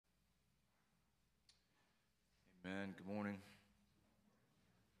Amen. Good morning.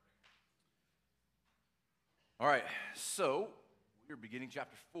 All right, so we're beginning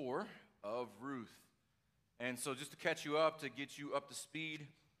chapter 4 of Ruth. And so just to catch you up, to get you up to speed,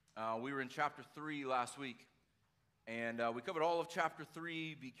 we were in chapter 3 last week. And we covered all of chapter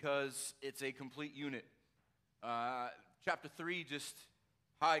 3 because it's a complete unit. Chapter 3, just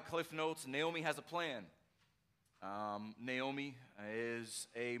high cliff notes. Naomi has a plan. Naomi is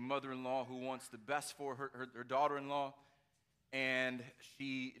a mother-in-law who wants the best for her daughter-in-law, and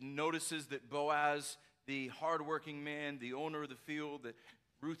she notices that Boaz, the hardworking man, the owner of the field that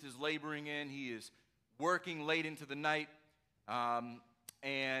Ruth is laboring in, he is working late into the night,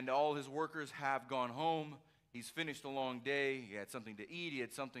 and all his workers have gone home. He's finished a long day. He had something to eat. He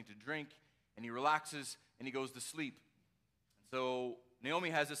had something to drink, and he relaxes, and he goes to sleep. So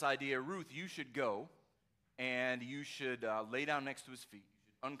Naomi has this idea, Ruth, you should go. And you should lay down next to his feet. You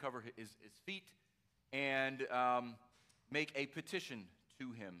should uncover his feet and make a petition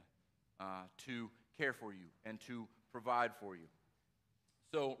to him to care for you and to provide for you.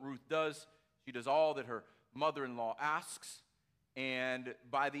 So Ruth does. She does all that her mother-in-law asks. And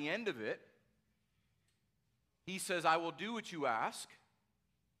by the end of it, he says, I will do what you ask,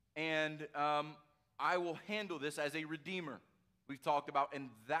 and I will handle this as a redeemer. We've talked about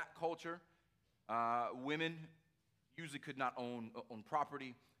in that culture, women usually could not own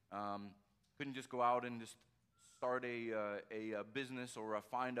property, couldn't just go out and just start a business or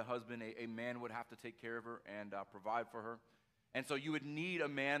find a husband. A man would have to take care of her and provide for her. And so you would need a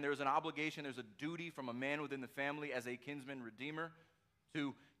man. There's an obligation, there's a duty from a man within the family as a kinsman redeemer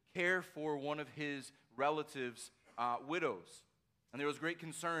to care for one of his relatives' widows. And there was great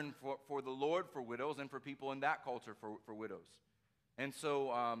concern for the Lord for widows and for people in that culture for widows. And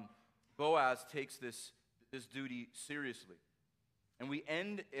so Boaz takes this duty seriously. And we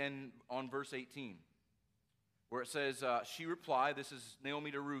end on verse 18, where it says, she replied, this is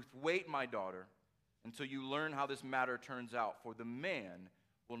Naomi to Ruth, wait, my daughter, until you learn how this matter turns out, for the man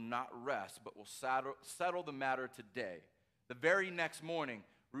will not rest, but will settle the matter today. The very next morning,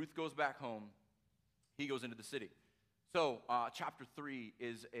 Ruth goes back home. He goes into the city. So chapter 3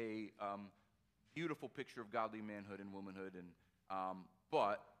 is a beautiful picture of godly manhood and womanhood,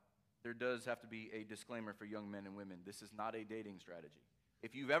 but there does have to be a disclaimer for young men and women. This is not a dating strategy.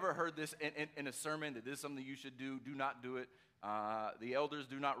 If you've ever heard this in a sermon, that this is something you should do not do it. The elders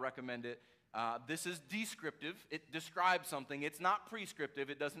do not recommend it. This is descriptive. It describes something. It's not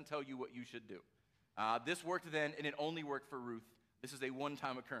prescriptive. It doesn't tell you what you should do. This worked then, and it only worked for Ruth. This is a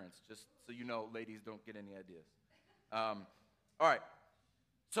one-time occurrence, just so you know, ladies, don't get any ideas. All right.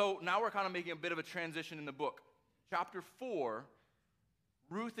 So now we're kind of making a bit of a transition in the book. Chapter 4,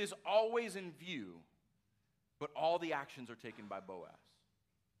 Ruth is always in view, but all the actions are taken by Boaz.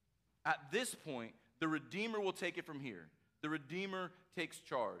 At this point, the Redeemer will take it from here. The Redeemer takes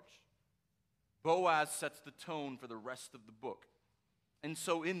charge. Boaz sets the tone for the rest of the book. And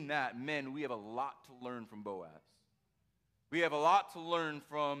so in that, men, we have a lot to learn from Boaz. We have a lot to learn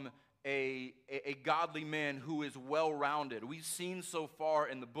from a godly man who is well-rounded. We've seen so far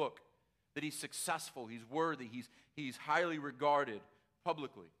in the book that he's successful, he's worthy, he's highly regarded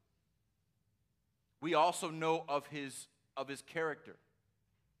publicly. We also know of his character.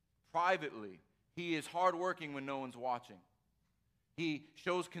 Privately, he is hardworking when no one's watching. He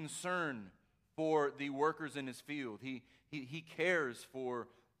shows concern for the workers in his field. He cares for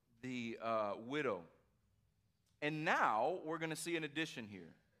the widow. And now we're going to see an addition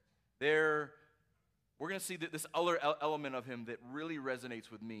here. We're going to see that this other element of him that really resonates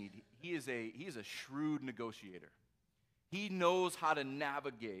with me. He is a shrewd negotiator. He knows how to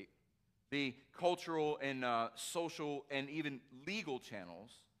navigate the cultural and social and even legal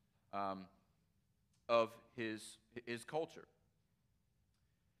channels of his culture.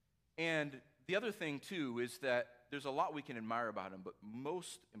 And the other thing, too, is that there's a lot we can admire about him, but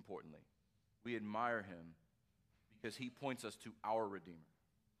most importantly, we admire him because he points us to our Redeemer.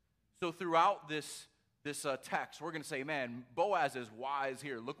 So throughout this text, we're going to say, man, Boaz is wise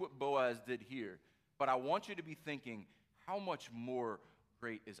here. Look what Boaz did here. But I want you to be thinking, how much more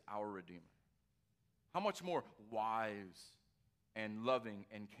great is our Redeemer? How much more wise and loving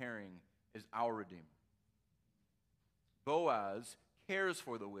and caring is our Redeemer? Boaz cares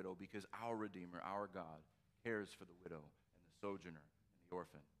for the widow because our Redeemer, our God, cares for the widow and the sojourner and the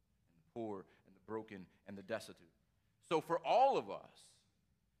orphan and the poor and the broken and the destitute. So for all of us,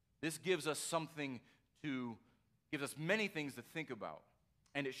 this gives us many things to think about,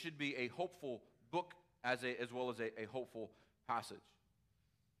 and it should be a hopeful book as well as a hopeful passage.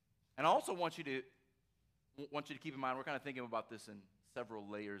 And I also want you to keep in mind, we're kind of thinking about this in several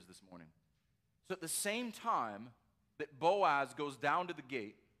layers this morning. So at the same time that Boaz goes down to the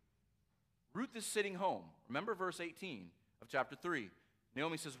gate, Ruth is sitting home. Remember verse 18 of chapter 3.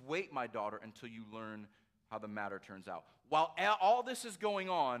 Naomi says, "Wait, my daughter, until you learn how the matter turns out." While all this is going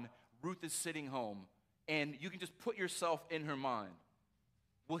on, Ruth is sitting home, and you can just put yourself in her mind.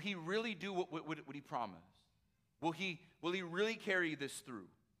 Will he really do what he promised? Will he really carry this through?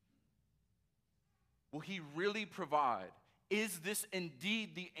 Will he really provide? Is this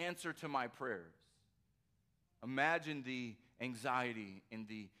indeed the answer to my prayers? Imagine the anxiety and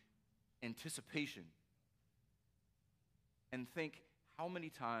the anticipation. And think, how many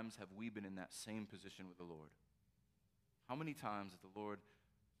times have we been in that same position with the Lord? How many times has the Lord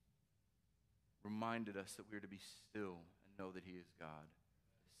reminded us that we are to be still and know that he is God?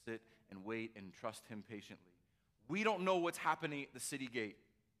 Sit and wait and trust him patiently. We don't know what's happening at the city gate,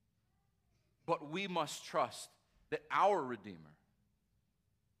 but we must trust that our Redeemer,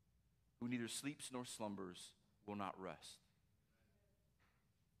 who neither sleeps nor slumbers, will not rest.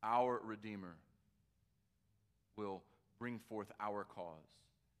 Our Redeemer will bring forth our cause.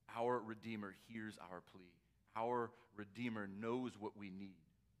 Our Redeemer hears our plea. Our Redeemer knows what we need.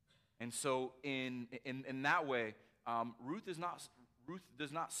 And so in that way, Ruth does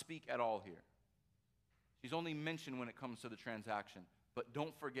not speak at all here. She's only mentioned when it comes to the transaction. But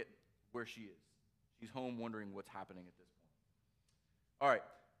don't forget where she is. She's home wondering what's happening at this point. All right.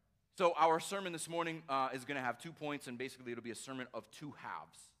 So our sermon this morning is going to have 2 points, and basically it'll be a sermon of 2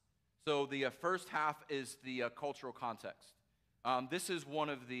 halves. So the first half is the cultural context. This is one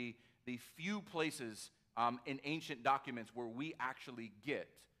of the few places in ancient documents where we actually get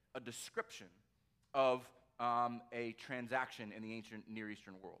a description of a transaction in the ancient Near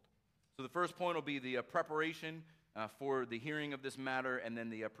Eastern world. So the first point will be the preparation for the hearing of this matter, and then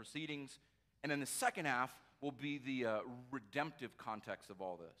the proceedings. And then the second half will be the redemptive context of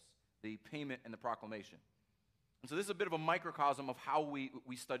all this, the payment and the proclamation. And so this is a bit of a microcosm of how we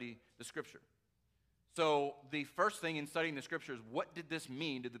study the Scripture. So the first thing in studying the Scripture is, what did this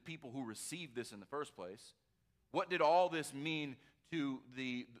mean to the people who received this in the first place? What did all this mean to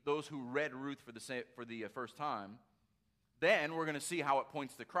those who read Ruth for the first time? Then we're going to see how it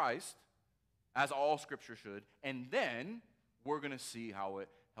points to Christ, as all Scripture should. And then we're going to see how it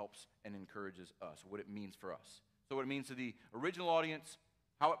helps and encourages us, what it means for us. So what it means to the original audience,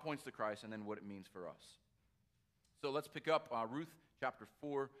 how it points to Christ, and then what it means for us. So let's pick up Ruth chapter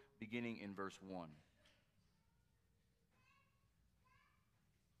 4, beginning in verse 1.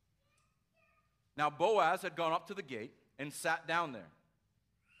 Now Boaz had gone up to the gate and sat down there.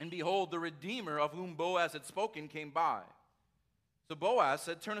 And behold, the Redeemer of whom Boaz had spoken came by. So Boaz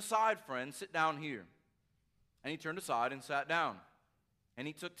said, "Turn aside, friend, sit down here." And he turned aside and sat down. And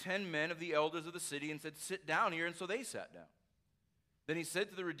he took 10 men of the elders of the city and said, "Sit down here." And so they sat down. Then he said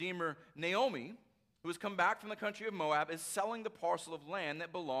to the Redeemer, "Naomi, who has come back from the country of Moab, is selling the parcel of land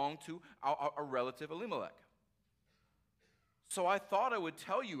that belonged to our relative Elimelech. So I thought I would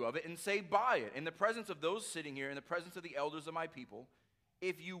tell you of it and say, buy it, in the presence of those sitting here, in the presence of the elders of my people.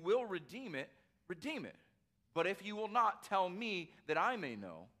 If you will redeem it, redeem it. But if you will not, tell me, that I may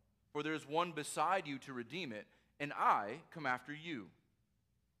know, for there is one beside you to redeem it, and I come after you."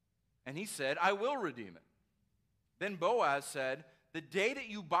 And he said, "I will redeem it." Then Boaz said, "The day that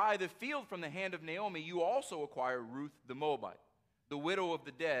you buy the field from the hand of Naomi, you also acquire Ruth the Moabite, the widow of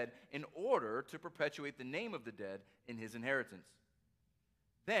the dead, in order to perpetuate the name of the dead in his inheritance."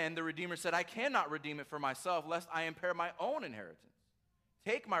 Then the Redeemer said, "I cannot redeem it for myself, lest I impair my own inheritance.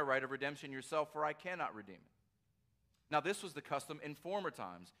 Take my right of redemption yourself, for I cannot redeem it." Now this was the custom in former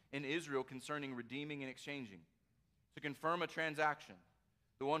times in Israel concerning redeeming and exchanging, to confirm a transaction,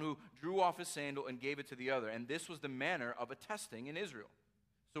 the one who drew off his sandal and gave it to the other. And this was the manner of attesting in Israel.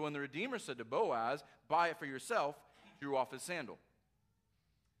 So when the Redeemer said to Boaz, "Buy it for yourself," he drew off his sandal.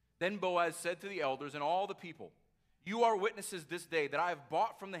 Then Boaz said to the elders and all the people, "You are witnesses this day that I have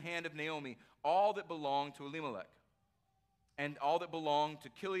bought from the hand of Naomi all that belonged to Elimelech, and all that belonged to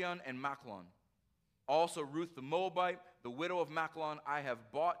Chilion and Machlon. Also Ruth the Moabite, the widow of Machlon, I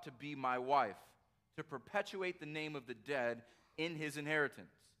have bought to be my wife, to perpetuate the name of the dead in his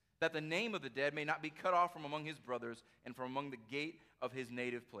inheritance, that the name of the dead may not be cut off from among his brothers and from among the gate of his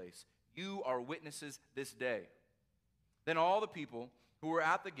native place. You are witnesses this day." Then all the people who were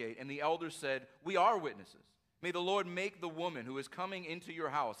at the gate and the elders said, "We are witnesses. May the Lord make the woman who is coming into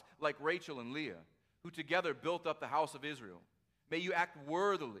your house like Rachel and Leah, who together built up the house of Israel. May you act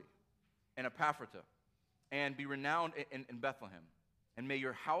worthily in Ephrathah and be renowned in Bethlehem. And may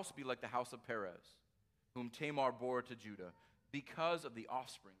your house be like the house of Perez, whom Tamar bore to Judah, because of the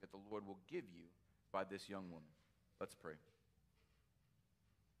offspring that the Lord will give you by this young woman." Let's pray.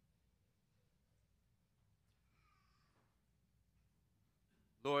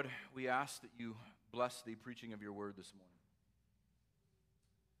 Lord, we ask that you bless the preaching of your word this morning.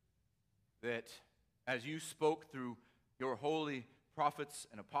 That as you spoke through your holy prophets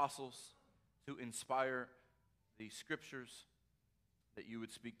and apostles to inspire the scriptures, that you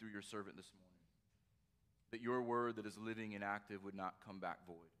would speak through your servant this morning. That your word that is living and active would not come back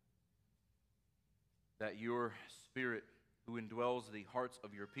void. That your Spirit, who indwells the hearts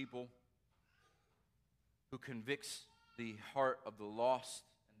of your people, who convicts the heart of the lost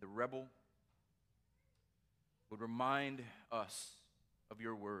and the rebel, would remind us of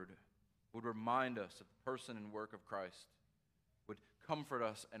your word, would remind us of the person and work of Christ, would comfort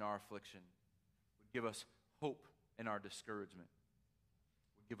us in our affliction, would give us hope in our discouragement,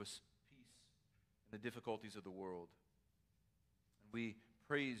 would give us peace in the difficulties of the world. And we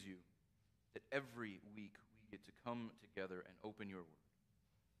praise you that every week we get to come together and open your word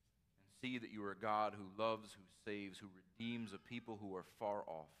and see that you are a God who loves, who saves, who redeems a people who are far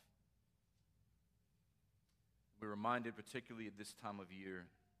off. We're reminded, particularly at this time of year,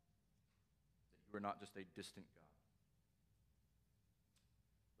 that you are not just a distant God,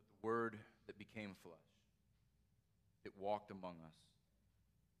 but the Word that became flesh. It walked among us.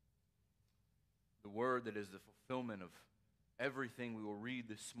 The Word that is the fulfillment of everything we will read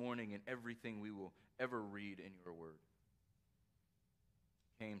this morning and everything we will ever read in your Word.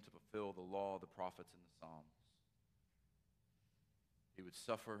 It came to fulfill the law, the prophets, and the Psalms. He would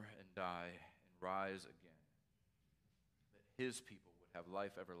suffer and die and rise again, that his people would have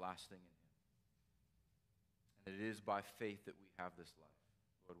life everlasting in him. And it is by faith that we have this life.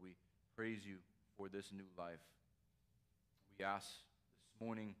 Lord, we praise you for this new life. We ask this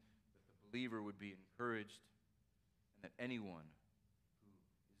morning that the believer would be encouraged, and that anyone who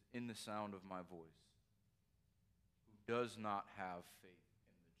is in the sound of my voice, who does not have faith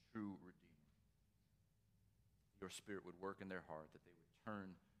in the true Redeemer, your Spirit would work in their heart, that they would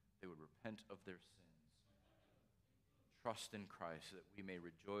turn, they would repent of their sins, trust in Christ, so that we may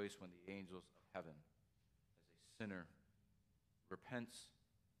rejoice when the angels of heaven, as a sinner, repents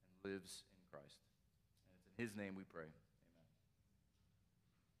and lives in Christ. And it's in his name we pray. Amen.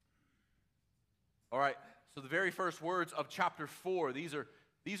 All right, so the very first words of chapter 4, these are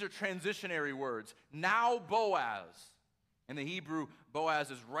transitionary words. Now Boaz. In the Hebrew,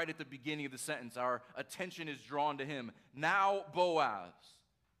 Boaz is right at the beginning of the sentence. Our attention is drawn to him. Now Boaz.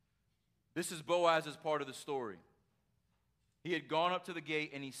 This is Boaz's part of the story. He had gone up to the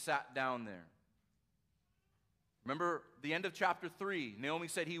gate and he sat down there. Remember the end of chapter 3. Naomi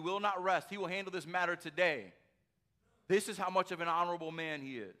said he will not rest. He will handle this matter today. This is how much of an honorable man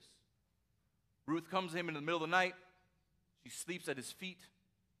he is. Ruth comes to him in the middle of the night. She sleeps at his feet.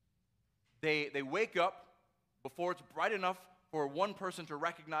 They wake up before it's bright enough for one person to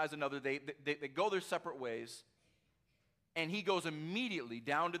recognize another. They go their separate ways. And he goes immediately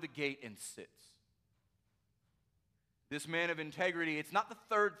down to the gate and sits. This man of integrity, it's not the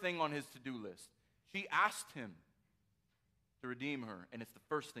third thing on his to-do list. She asked him to redeem her, and it's the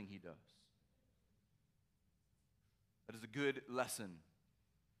first thing he does. That is a good lesson.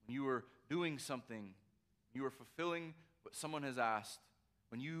 When you are doing something, you are fulfilling what someone has asked.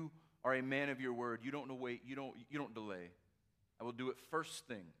 When you are a man of your word, you don't wait, you don't delay. I will do it first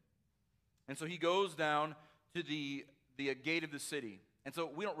thing. And so he goes down to the gate of the city. And so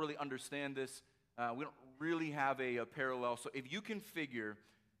we don't really understand this. We don't really have a parallel. So if you can figure,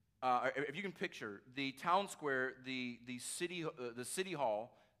 if you can picture the town square, the city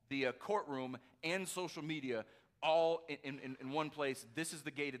hall, the courtroom, and social media all in one place, this is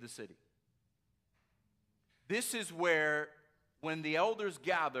the gate of the city. This is where, when the elders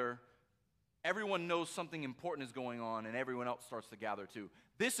gather, everyone knows something important is going on, and everyone else starts to gather too.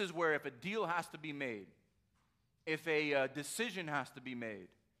 This is where, if a deal has to be made, if a decision has to be made,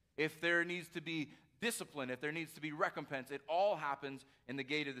 if there needs to be discipline, if there needs to be recompense, it all happens in the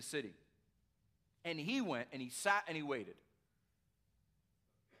gate of the city. And he went and he sat and he waited.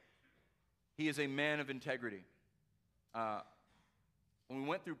 He is a man of integrity. When we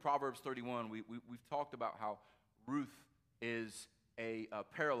went through Proverbs 31, we've talked about how Ruth is a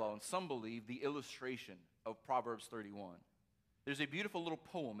parallel, and some believe the illustration of Proverbs 31. There's a beautiful little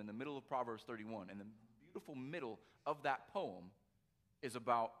poem in the middle of Proverbs 31, and the beautiful middle of that poem is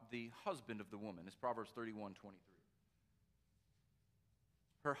about the husband of the woman. It's Proverbs 31:23.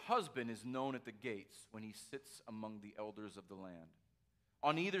 Her husband is known at the gates when he sits among the elders of the land.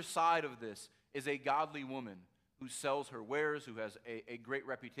 On either side of this is a godly woman who sells her wares, who has a great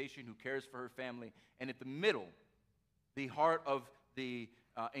reputation, who cares for her family. And at the middle, the heart of the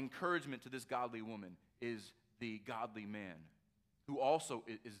encouragement to this godly woman is the godly man, who also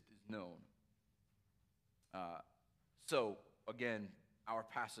is known. So, again, our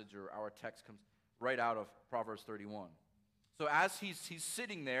passage or our text comes right out of Proverbs 31. So as he's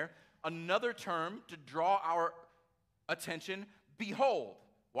sitting there, another term to draw our attention, behold,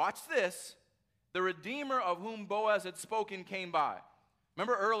 watch this, the Redeemer of whom Boaz had spoken came by.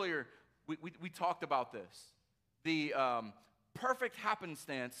 Remember earlier, we talked about this. The perfect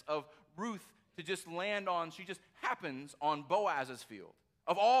happenstance of Ruth to just land on, she just happens on Boaz's field,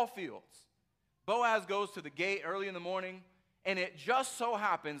 of all fields. Boaz goes to the gate early in the morning, and it just so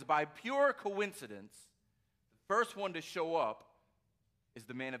happens, by pure coincidence, the first one to show up is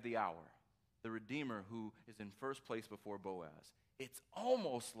the man of the hour, the Redeemer who is in first place before Boaz. It's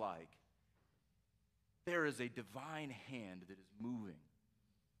almost like there is a divine hand that is moving.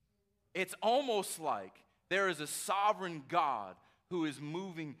 It's almost like there is a sovereign God who is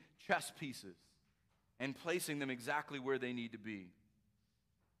moving chess pieces and placing them exactly where they need to be.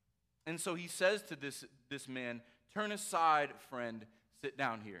 And so he says to this man, turn aside, friend, sit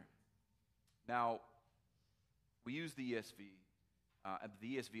down here. Now, we use the ESV.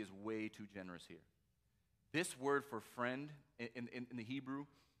 The ESV is way too generous here. This word for friend in the Hebrew,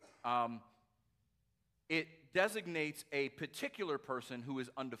 it designates a particular person who is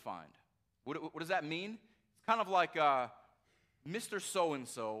undefined. What does that mean? It's kind of like Mr.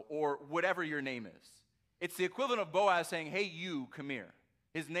 So-and-so or whatever your name is. It's the equivalent of Boaz saying, hey, you, come here.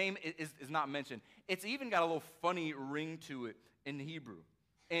 His name is not mentioned. It's even got a little funny ring to it in Hebrew.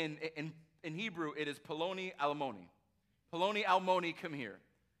 In Hebrew, it is Poloni Almoni. Poloni Almoni, come here.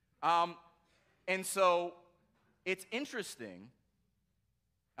 And so it's interesting.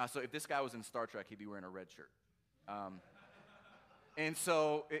 So if this guy was in Star Trek, he'd be wearing a red shirt. And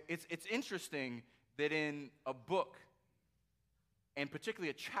so it's interesting that in a book, and particularly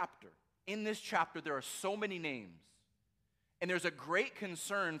a chapter, in this chapter there are so many names. And there's a great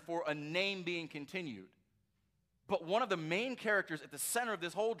concern for a name being continued. But one of the main characters at the center of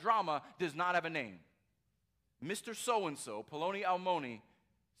this whole drama does not have a name. Mr. So-and-so, Poloni Almoni,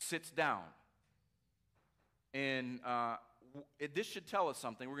 sits down. And this should tell us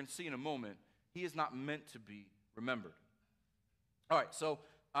something. We're going to see in a moment. He is not meant to be remembered. All right, so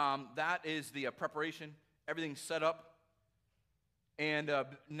that is the preparation. Everything's set up. And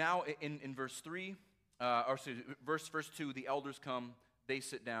now in verse 3, verse 2, the elders come, they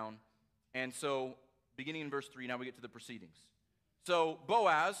sit down. And so, beginning in verse 3, now we get to the proceedings. So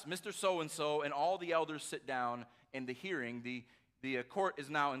Boaz, Mr. So-and-so, and all the elders sit down in the hearing. The court is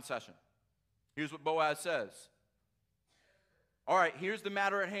now in session. Here's what Boaz says. All right, here's the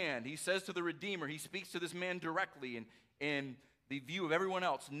matter at hand. He says to the Redeemer, he speaks to this man directly in the view of everyone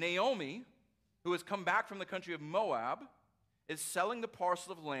else. Naomi, who has come back from the country of Moab, is selling the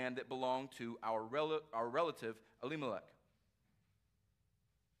parcel of land that belonged to our relative Elimelech.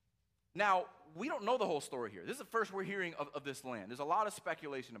 Now, we don't know the whole story here. This is the first we're hearing of this land. There's a lot of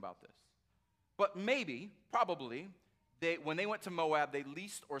speculation about this. But maybe, probably, when they went to Moab, they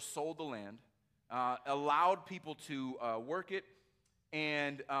leased or sold the land, allowed people to work it,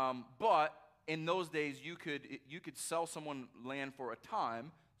 and but in those days, you could sell someone land for a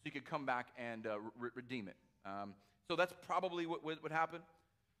time, so you could come back and redeem it. So that's probably what would happen.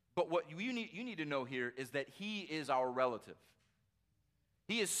 But what you need to know here is that he is our relative.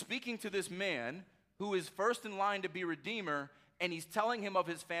 He is speaking to this man who is first in line to be Redeemer, and he's telling him of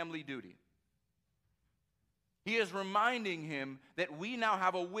his family duty. He is reminding him that we now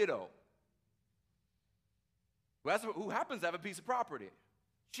have a widow who happens to have a piece of property.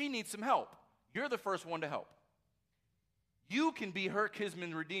 She needs some help. You're the first one to help. You can be her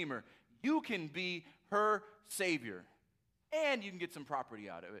kinsman redeemer. You can be her savior. And you can get some property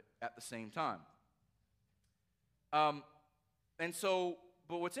out of it at the same time. And so,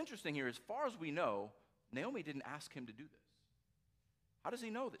 but what's interesting here, as far as we know, Naomi didn't ask him to do this. How does he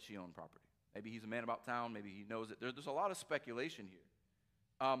know that she owned property? Maybe he's a man about town. Maybe he knows it. There's a lot of speculation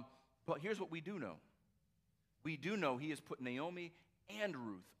here. But here's what we do know. We do know he has put Naomi and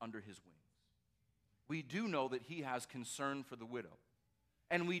Ruth under his wings. We do know that he has concern for the widow.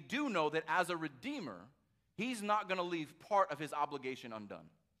 And we do know that as a redeemer, he's not going to leave part of his obligation undone.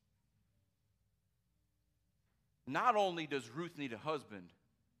 Not only does Ruth need a husband,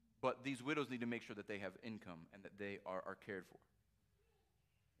 but these widows need to make sure that they have income and that they are cared for.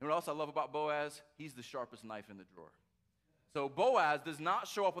 You know what else I love about Boaz? He's the sharpest knife in the drawer. So Boaz does not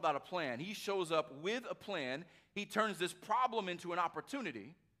show up without a plan. He shows up with a plan. He turns this problem into an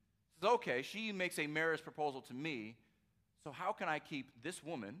opportunity. He says, okay, she makes a marriage proposal to me, so how can I keep this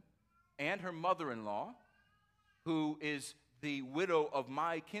woman and her mother-in-law, who is the widow of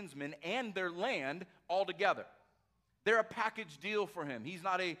my kinsman, and their land all together? They're a package deal for him. He's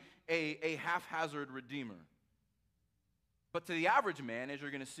not a haphazard redeemer. But to the average man, as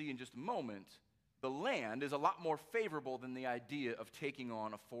you're going to see in just a moment, the land is a lot more favorable than the idea of taking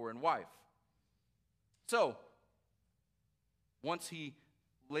on a foreign wife. So, once he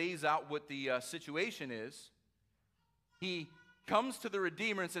lays out what the situation is, he comes to the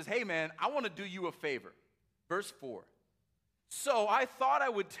Redeemer and says, hey man, I want to do you a favor. Verse 4. So I thought I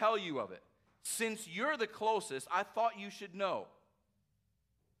would tell you of it. Since you're the closest, I thought you should know.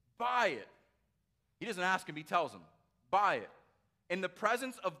 Buy it. He doesn't ask him, he tells him. Buy it. In the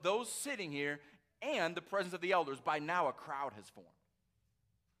presence of those sitting here and the presence of the elders, by now a crowd has formed.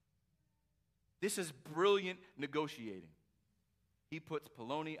 This is brilliant negotiating. He puts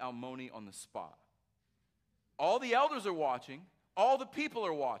Poloni Almoni on the spot. All the elders are watching. All the people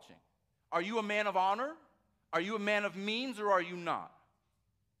are watching. Are you a man of honor? Are you a man of means, or are you not?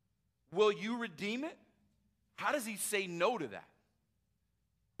 Will you redeem it? How does he say no to that?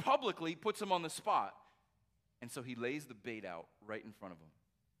 Publicly puts him on the spot. And so he lays the bait out right in front of him.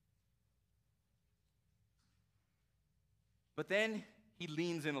 But then he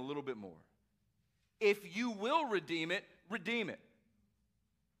leans in a little bit more. If you will redeem it, redeem it.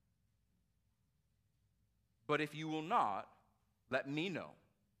 But if you will not, let me know,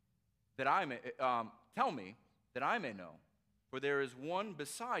 that I may, tell me that I may know. For there is one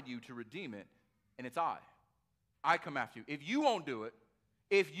beside you to redeem it, and it's I. I come after you. If you won't do it,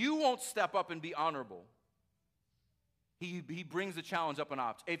 if you won't step up and be honorable, he brings the challenge up an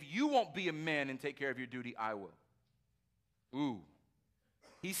opt. If you won't be a man and take care of your duty, I will. Ooh.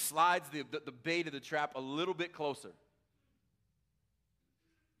 He slides the bait of the trap a little bit closer.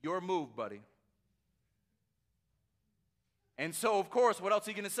 Your move, buddy. And so, of course, what else is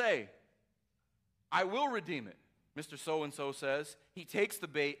he going to say? I will redeem it. Mr. So-and-so says. He takes the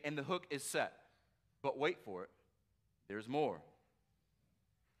bait and the hook is set. But wait for it. There's more.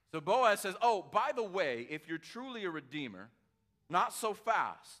 So Boaz says, oh, by the way, if you're truly a redeemer, not so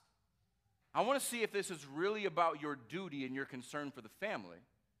fast. I want to see if this is really about your duty and your concern for the family,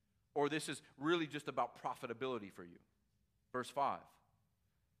 or this is really just about profitability for you. Verse 5.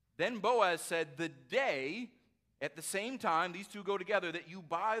 Then Boaz said, the day, at the same time, these two go together, that you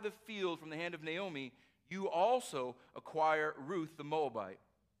buy the field from the hand of Naomi, you also acquire Ruth the Moabite,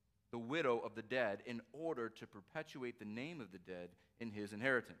 the widow of the dead, in order to perpetuate the name of the dead in his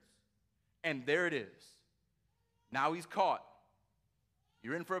inheritance. And there it is. Now he's caught.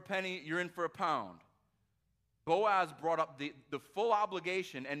 You're in for a penny, you're in for a pound. Boaz brought up the full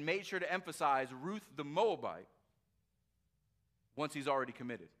obligation and made sure to emphasize Ruth the Moabite once he's already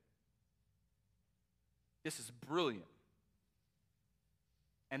committed. This is brilliant.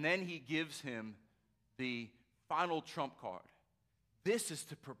 And then he gives him the final trump card. This is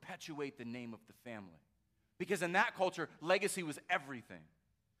to perpetuate the name of the family. Because in that culture, legacy was everything.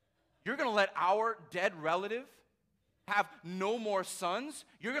 You're going to let our dead relative have no more sons?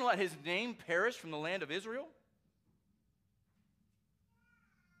 You're going to let his name perish from the land of Israel?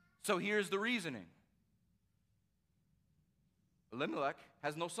 So here's the reasoning. Elimelech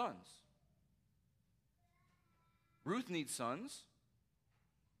has no sons. Ruth needs sons.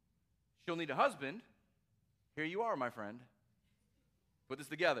 She'll need a husband. Here you are, my friend. Put this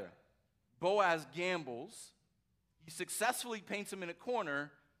together. Boaz gambles. He successfully paints him in a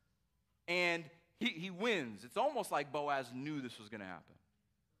corner, and he wins. It's almost like Boaz knew this was going to happen.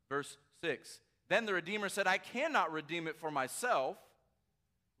 Verse 6. Then the Redeemer said, I cannot redeem it for myself,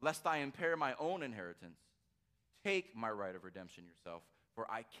 lest I impair my own inheritance. Take my right of redemption yourself, for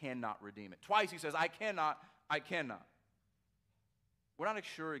I cannot redeem it. Twice he says, I cannot. We're not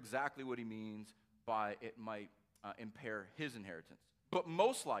sure exactly what he means by it might impair his inheritance. But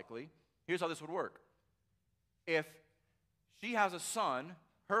most likely, here's how this would work. If she has a son,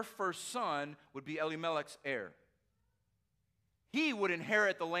 her first son would be Elimelech's heir. He would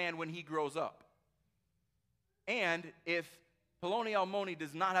inherit the land when he grows up. And if Poloni Almoni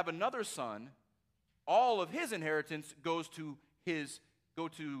does not have another son, all of his inheritance goes to his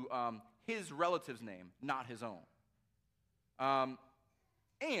relative's name, not his own.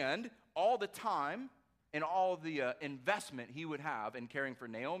 And all the time and all the investment he would have in caring for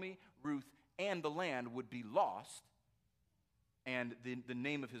Naomi, Ruth, and the land would be lost, and the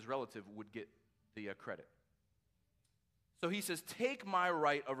name of his relative would get the credit. So he says, take my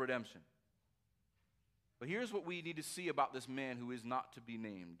right of redemption. But here's what we need to see about this man who is not to be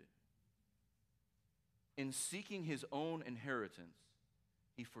named. In seeking his own inheritance,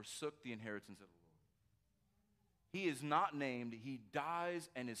 he forsook the inheritance of the Lord. He is not named, he dies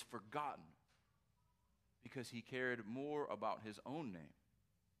and is forgotten because he cared more about his own name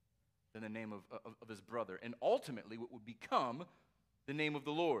than the name of his brother, and ultimately what would become the name of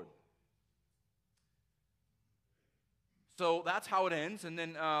the Lord. So that's how it ends. And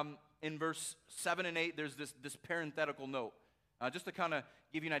then in verse 7 and 8, there's this parenthetical note. Just to kind of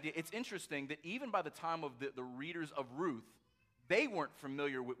give you an idea, it's interesting that even by the time of the readers of Ruth, they weren't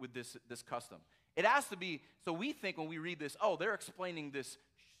familiar with this custom. It has to be, so we think when we read this, oh, they're explaining this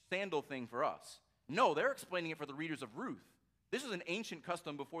sandal thing for us. No, they're explaining it for the readers of Ruth. This is an ancient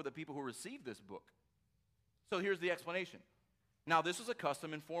custom before the people who received this book. So here's the explanation. Now, this was a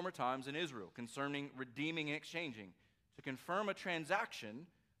custom in former times in Israel concerning redeeming and exchanging. To confirm a transaction,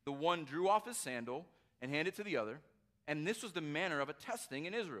 the one drew off his sandal and handed it to the other, and this was the manner of attesting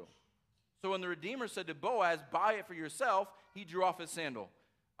in Israel. So when the Redeemer said to Boaz, buy it for yourself, he drew off his sandal.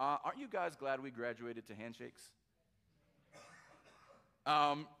 Aren't you guys glad we graduated to handshakes?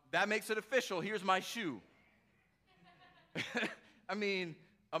 That makes it official. Here's my shoe. I mean,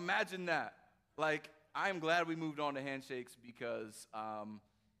 imagine that. Like, I'm glad we moved on to handshakes because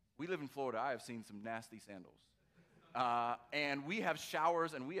we live in Florida. I have seen some nasty sandals. And we have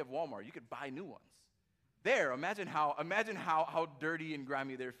showers and we have Walmart. You could buy new ones. There, imagine how dirty and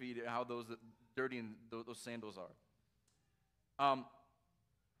grimy their feet and how those dirty and those sandals are.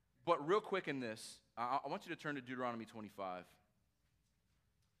 But real quick in this, I want you to turn to Deuteronomy 25.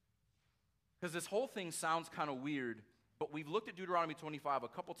 Because this whole thing sounds kind of weird, but we've looked at Deuteronomy 25 a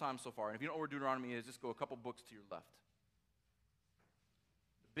couple times so far. And if you don't know where Deuteronomy is, just go a couple books to your left.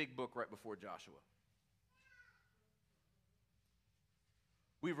 The big book right before Joshua.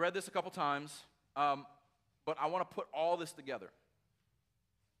 We've read this a couple times, but I want to put all this together.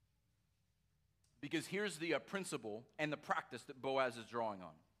 Because here's the principle and the practice that Boaz is drawing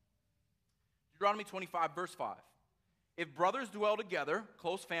on. Deuteronomy 25, verse 5. If brothers dwell together,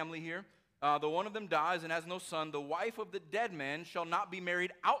 close family here, the one of them dies and has no son, the wife of the dead man shall not be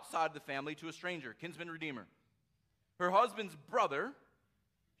married outside the family to a stranger, kinsman redeemer. Her husband's brother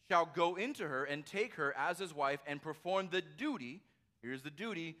shall go into her and take her as his wife and perform the duty, here's the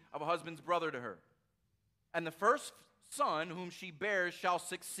duty, of a husband's brother to her. And the first son whom she bears shall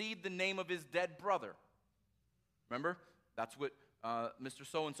succeed the name of his dead brother. Remember? That's what Mr.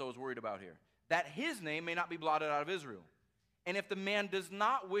 So-and-so is worried about here. That his name may not be blotted out of Israel. And if the man does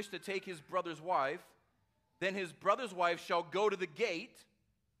not wish to take his brother's wife, then his brother's wife shall go to the gate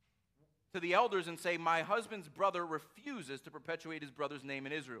to the elders and say, my husband's brother refuses to perpetuate his brother's name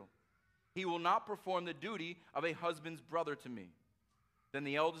in Israel. He will not perform the duty of a husband's brother to me. Then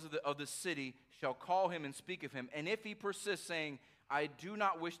the elders of the city shall call him and speak of him. And if he persists, saying, I do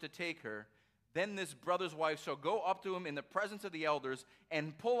not wish to take her, then this brother's wife shall go up to him in the presence of the elders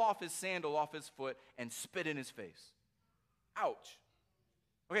and pull off his sandal off his foot and spit in his face. Ouch.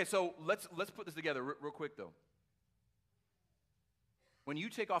 Okay, so let's put this together real quick, though. When you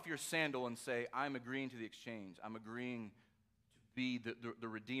take off your sandal and say, I'm agreeing to the exchange, I'm agreeing to be the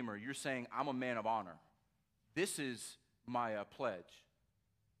Redeemer, you're saying, I'm a man of honor. This is my pledge.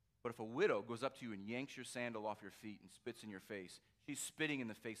 But if a widow goes up to you and yanks your sandal off your feet and spits in your face, she's spitting in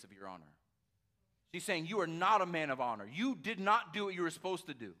the face of your honor. She's saying, you are not a man of honor. You did not do what you were supposed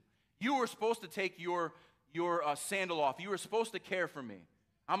to do. You were supposed to take your sandal off. You were supposed to care for me.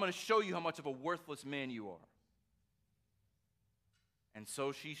 I'm going to show you how much of a worthless man you are. And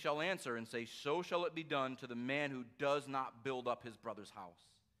so she shall answer and say, so shall it be done to the man who does not build up his brother's house.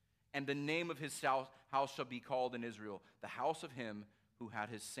 And the name of his house shall be called in Israel, the house of him who had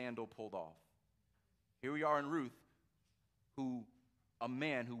his sandal pulled off. Here we are in Ruth, a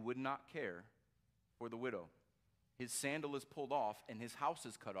man who would not care for the widow. His sandal is pulled off, and his house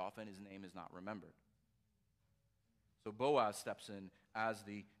is cut off, and his name is not remembered. So Boaz steps in as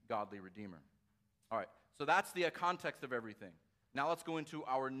the godly redeemer. All right, so that's the context of everything. Now let's go into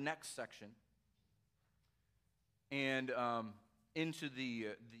our next section and into the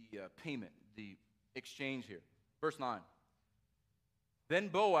payment, the exchange here. Verse 9. Then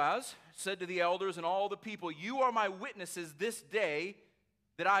Boaz said to the elders and all the people, you are my witnesses this day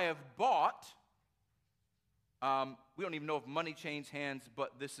that I have bought. We don't even know if money changed hands,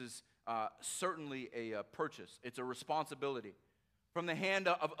 but this is certainly a purchase. It's a responsibility. From the hand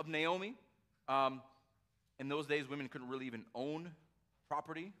of Naomi, in those days, women couldn't really even own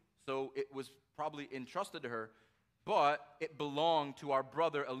property, so it was probably entrusted to her, but it belonged to our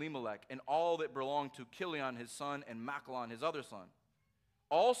brother Elimelech, and all that belonged to Chilion, his son, and Machlon, his other son.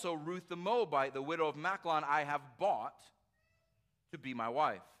 Also, Ruth the Moabite, the widow of Machlon, I have bought to be my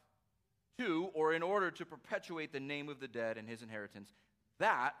wife. 2, or in order to perpetuate the name of the dead and his inheritance,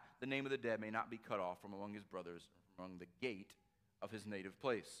 that the name of the dead may not be cut off from among his brothers, from among the gate of his native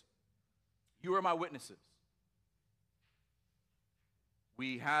place. You are my witnesses.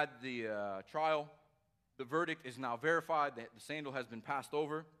 We had the trial. The verdict is now verified. The sandal has been passed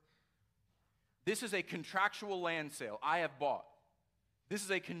over. This is a contractual land sale I have bought. This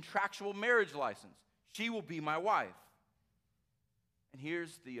is a contractual marriage license. She will be my wife. And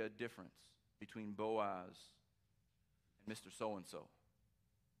here's the difference between Boaz and Mr. So-and-so.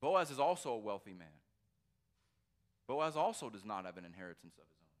 Boaz is also a wealthy man. Boaz also does not have an inheritance of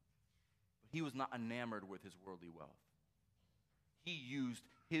his own. But he was not enamored with his worldly wealth. He used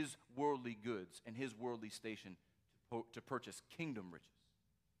his worldly goods and his worldly station to purchase kingdom riches.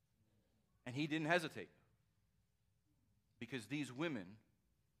 And he didn't hesitate, because these women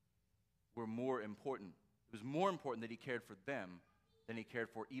were more important. It was more important that he cared for them than he cared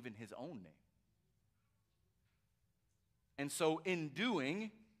for even his own name. And so in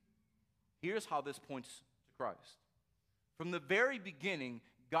doing, here's how this points to Christ. From the very beginning,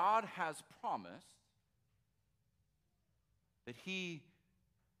 God has promised that he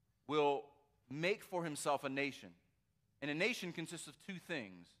will make for himself a nation. And a nation consists of two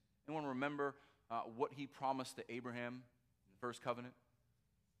things. Anyone remember what he promised to Abraham in the first covenant?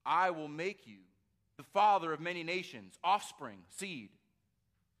 I will make you the father of many nations, offspring, seed.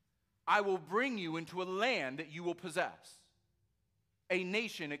 I will bring you into a land that you will possess. A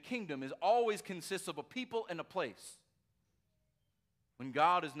nation, a kingdom, always consists of a people and a place. When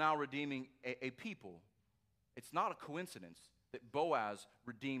God is now redeeming a people, it's not a coincidence that Boaz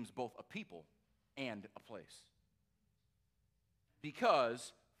redeems both a people and a place.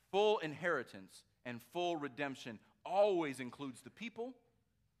 Because full inheritance and full redemption always includes the people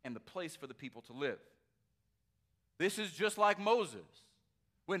and the place for the people to live. This is just like Moses.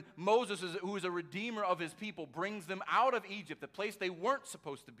 When Moses, who is a redeemer of his people, brings them out of Egypt, the place they weren't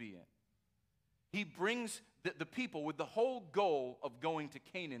supposed to be in, he brings the people with the whole goal of going to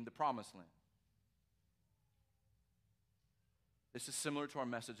Canaan, the promised land. This is similar to our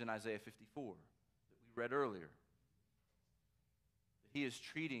message in Isaiah 54 that we read earlier. He is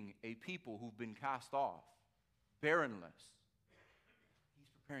treating a people who've been cast off, barrenless. He's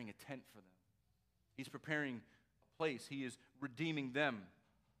preparing a tent for them. He's preparing a place. He is redeeming them.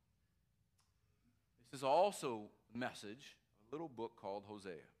 This is also a message, a little book called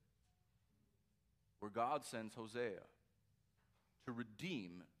Hosea, where God sends Hosea to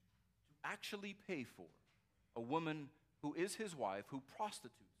redeem, to actually pay for a woman who is his wife, who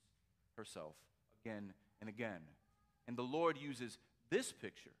prostitutes herself again and again. And the Lord uses this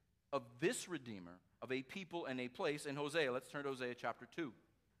picture of this Redeemer, of a people and a place in Hosea. Let's turn to Hosea chapter 2.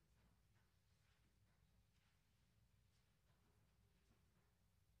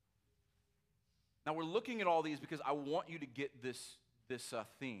 Now we're looking at all these because I want you to get this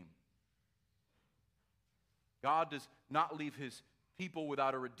theme. God does not leave his people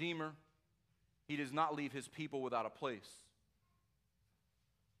without a Redeemer. He does not leave his people without a place.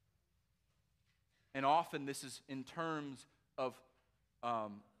 And often this is in terms of a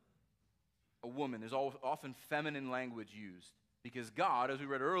woman. There's often feminine language used, because God, as we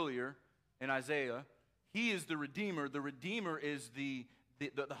read earlier in Isaiah, he is the Redeemer. The Redeemer is the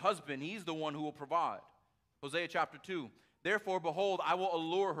husband. He's the one who will provide. Hosea chapter 2. Therefore, behold, I will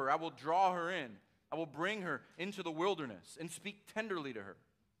allure her. I will draw her in. I will bring her into the wilderness and speak tenderly to her.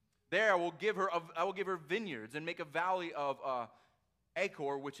 There I will give her vineyards and make a valley of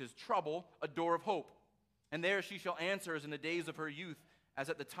Achor, which is trouble, a door of hope. And there she shall answer as in the days of her youth, as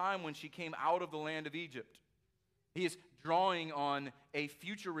at the time when she came out of the land of Egypt. He is drawing on a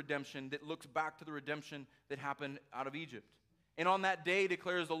future redemption that looks back to the redemption that happened out of Egypt. And on that day,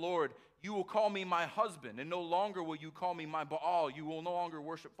 declares the Lord, you will call me my husband, and no longer will you call me my Baal. You will no longer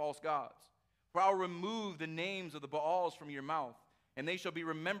worship false gods. For I will remove the names of the Baals from your mouth, and they shall be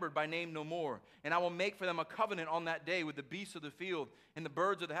remembered by name no more. And I will make for them a covenant on that day with the beasts of the field, and the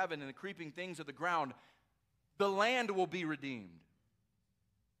birds of the heaven, and the creeping things of the ground. The land will be redeemed.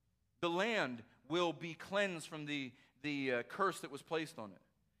 The land will be cleansed from the curse that was placed on it.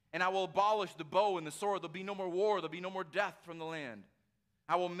 And I will abolish the bow and the sword. There'll be no more war. There'll be no more death from the land.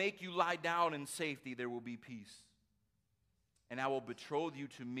 I will make you lie down in safety. There will be peace. And I will betroth you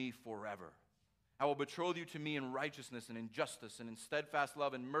to me forever. I will betroth you to me in righteousness and in justice and in steadfast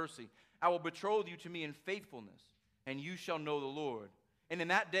love and mercy. I will betroth you to me in faithfulness, and you shall know the Lord. And in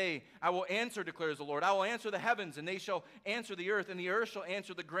that day I will answer, declares the Lord. I will answer the heavens, and they shall answer the earth, and the earth shall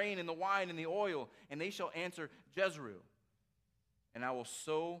answer the grain and the wine and the oil, and they shall answer Jezreel. And I will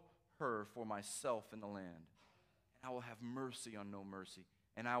sow her for myself in the land, and I will have mercy on no mercy.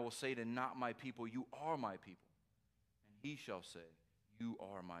 And I will say to not my people, you are my people. And he shall say, you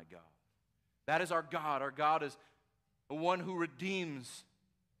are my God. That is our God. Our God is the one who redeems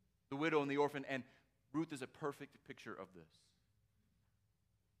the widow and the orphan. And Ruth is a perfect picture of this.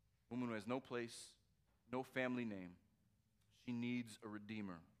 A woman who has no place, no family name. She needs a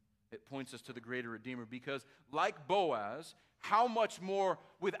redeemer. It points us to the greater Redeemer because, like Boaz, how much more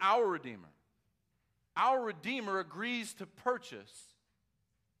with our Redeemer? Our Redeemer agrees to purchase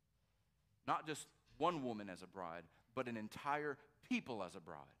not just one woman as a bride, but an entire people as a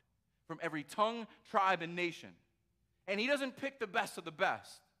bride from every tongue, tribe, and nation. And he doesn't pick the best of the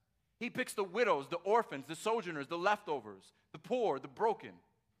best. He picks the widows, the orphans, the sojourners, the leftovers, the poor, the broken,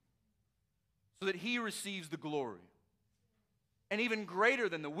 so that he receives the glory. And even greater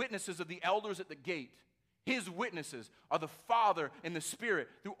than the witnesses of the elders at the gate, his witnesses are the Father and the Spirit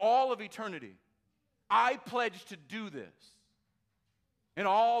through all of eternity. I pledge to do this. And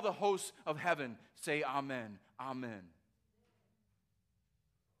all the hosts of heaven say amen, amen.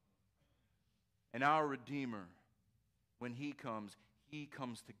 And our Redeemer, when he comes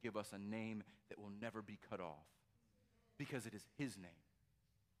to give us a name that will never be cut off, because it is his name.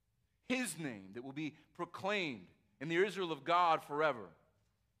 His name that will be proclaimed in the Israel of God forever.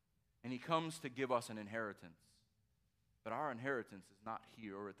 And he comes to give us an inheritance. But our inheritance is not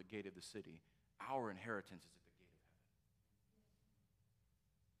here or at the gate of the city. Our inheritance is at the gate of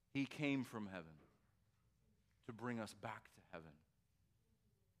heaven. He came from heaven to bring us back to heaven.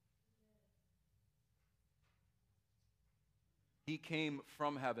 He came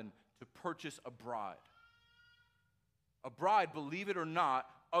from heaven to purchase a bride. A bride, believe it or not,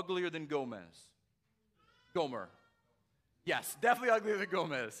 uglier than Gomer. Yes, definitely uglier than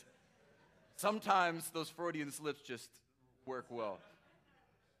Gomez. Sometimes those Freudian slips just work well.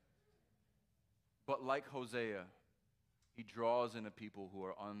 But like Hosea, he draws in a people who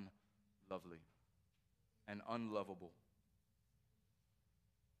are unlovely and unlovable.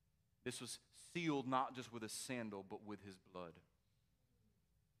 This was sealed not just with a sandal, but with his blood.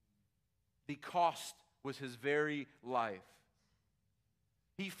 The cost was his very life.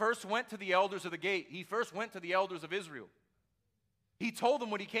 He first went to the elders of the gate. He first went to the elders of Israel. He told them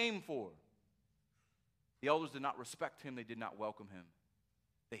what he came for. The elders did not respect him. They did not welcome him.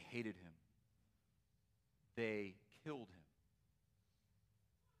 They hated him. They killed him.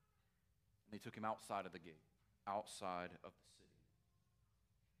 And they took him outside of the gate, outside of the city,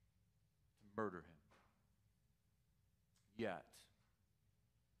 to murder him. Yet,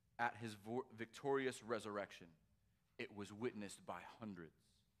 at his victorious resurrection, it was witnessed by hundreds.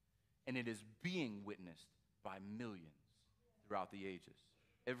 And it is being witnessed by millions throughout the ages.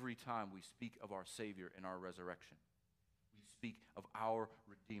 Every time we speak of our Savior and our resurrection, we speak of our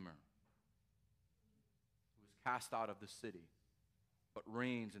Redeemer, who was cast out of the city, but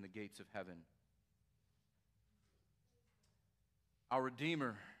reigns in the gates of heaven. Our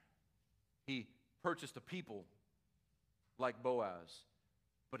Redeemer, he purchased a people like Boaz,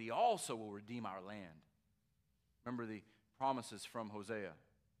 but he also will redeem our land. Remember the promises from Hosea.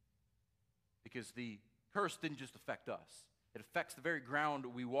 Because the curse didn't just affect us. It affects the very ground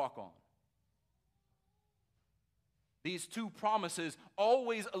we walk on. These two promises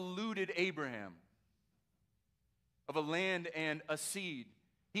always eluded Abraham of a land and a seed.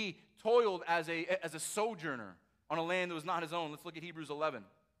 He toiled as a sojourner on a land that was not his own. Let's look at Hebrews 11.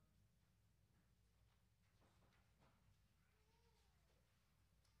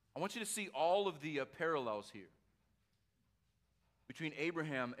 I want you to see all of the parallels here between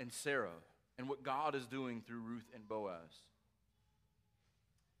Abraham and Sarah and what God is doing through Ruth and Boaz.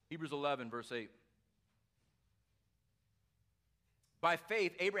 Hebrews 11, verse 8. By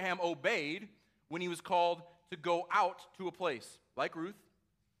faith, Abraham obeyed when he was called to go out to a place, like Ruth,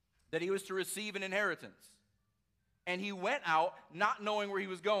 that he was to receive an inheritance. And he went out not knowing where he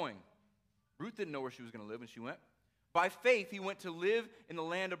was going. Ruth didn't know where she was going to live when she went. By faith, he went to live in the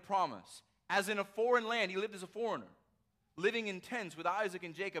land of promise. As in a foreign land, he lived as a foreigner, living in tents with Isaac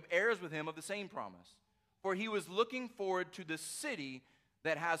and Jacob, heirs with him of the same promise. For he was looking forward to the city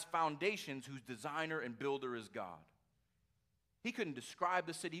that has foundations, whose designer and builder is God. He couldn't describe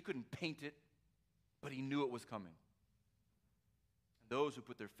the city, he couldn't paint it, but he knew it was coming. And those who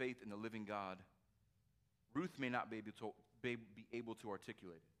put their faith in the living God, Ruth may not be able to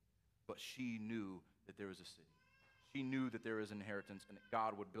articulate it, but she knew that there was a city. She knew that there is an inheritance and that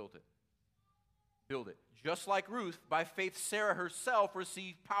God would build it. Just like Ruth, by faith, Sarah herself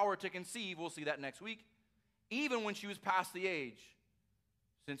received power to conceive. We'll see that next week. Even when she was past the age.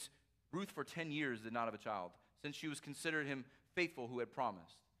 Since Ruth for 10 years did not have a child. Since she was considered him faithful who had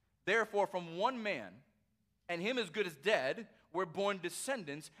promised. Therefore, from one man, and him as good as dead, were born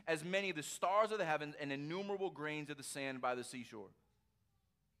descendants as many of the stars of the heavens and innumerable grains of the sand by the seashore.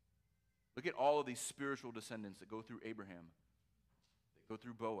 Look at all of these spiritual descendants that go through Abraham, that go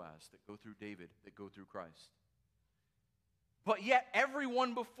through Boaz, that go through David, that go through Christ. But yet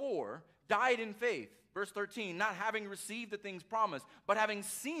everyone before died in faith. Verse 13, not having received the things promised, but having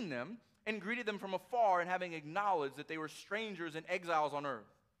seen them and greeted them from afar, and having acknowledged that they were strangers and exiles on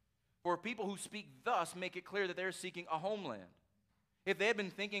earth. For people who speak thus make it clear that they're seeking a homeland. If they had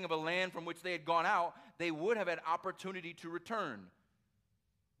been thinking of a land from which they had gone out, they would have had opportunity to return.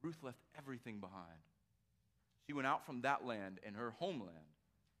 Ruth left everything behind. She went out from that land, and her homeland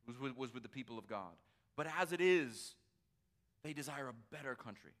was with the people of God. But as it is, they desire a better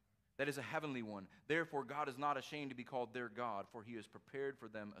country, that is a heavenly one. Therefore, God is not ashamed to be called their God, for he has prepared for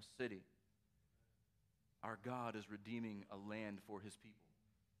them a city. Our God is redeeming a land for his people.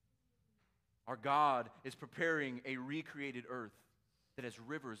 Our God is preparing a recreated earth that has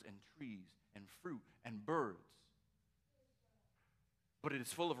rivers and trees and fruit and birds. But it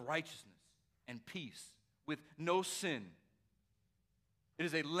is full of righteousness and peace with no sin. It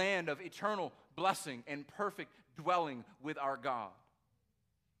is a land of eternal blessing and perfect dwelling with our God.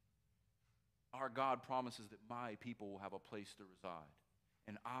 Our God promises that my people will have a place to reside,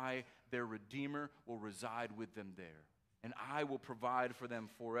 and I, their Redeemer, will reside with them there, and I will provide for them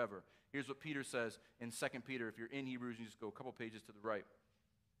forever. Here's what Peter says in 2 Peter. If you're in Hebrews, you just go a couple pages to the right.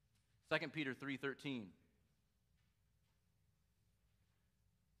 2 Peter 3:13.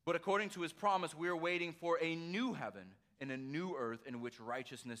 But according to his promise, we are waiting for a new heaven and a new earth in which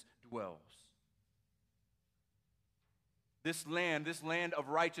righteousness dwells. This land of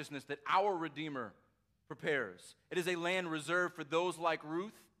righteousness that our Redeemer prepares. It is a land reserved for those like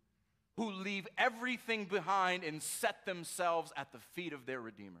Ruth who leave everything behind and set themselves at the feet of their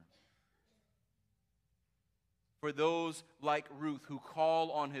Redeemer. For those like Ruth who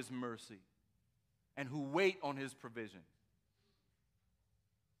call on his mercy and who wait on his provision,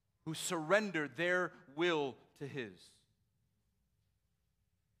 who surrender their will to his.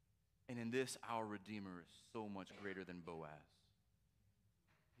 And in this, our Redeemer is so much greater than Boaz.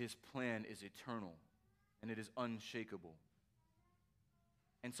 His plan is eternal, and it is unshakable.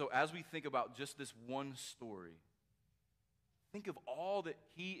 And so as we think about just this one story, think of all that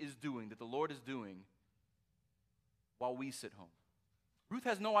he is doing, that the Lord is doing, while we sit home. Ruth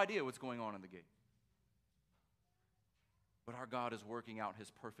has no idea what's going on in the gate. But our God is working out his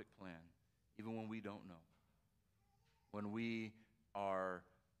perfect plan, even when we don't know. When we are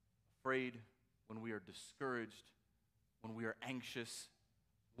afraid, when we are discouraged, when we are anxious,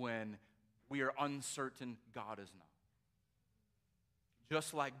 when we are uncertain, God is not.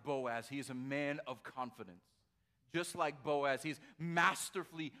 Just like Boaz, he is a man of confidence. Just like Boaz, he's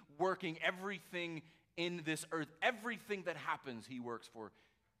masterfully working everything in this earth. Everything that happens, he works for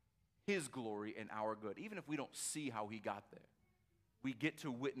his glory and our good. Even if we don't see how he got there, we get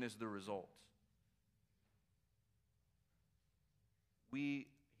to witness the result.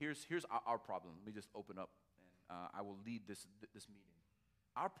 Here's our problem. Let me just open up, and I will lead this meeting.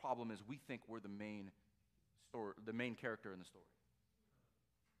 Our problem is we think we're the main character in the story.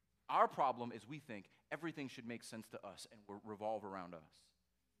 Our problem is we think everything should make sense to us and revolve around us.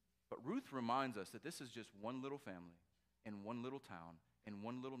 But Ruth reminds us that this is just one little family in one little town, in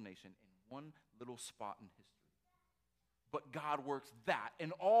one little nation, in one little spot in history. But God works that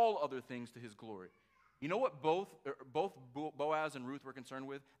and all other things to his glory. You know what both Boaz and Ruth were concerned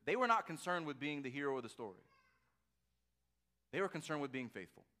with? They were not concerned with being the hero of the story. They were concerned with being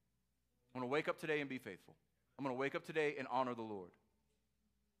faithful. I'm going to wake up today and be faithful. I'm going to wake up today and honor the Lord.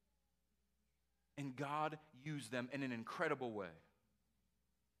 And God used them in an incredible way.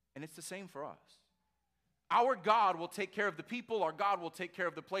 And it's the same for us. Our God will take care of the people. Our God will take care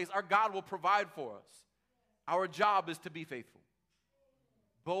of the place. Our God will provide for us. Our job is to be faithful.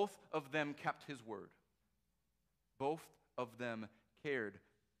 Both of them kept his word. Both of them cared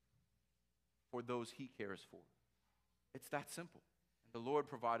for those he cares for. It's that simple. And the Lord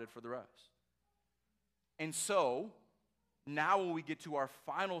provided for the rest. And so, now when we get to our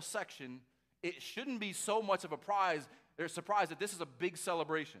final section, it shouldn't be so much of a surprise that this is a big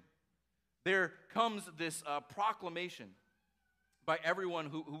celebration. There comes this proclamation by everyone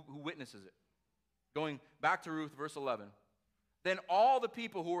who witnesses it. Going back to Ruth, verse 11. Then all the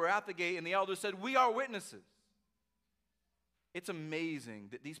people who were at the gate and the elders said, "We are witnesses." It's amazing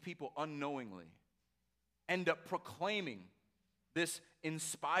that these people unknowingly end up proclaiming this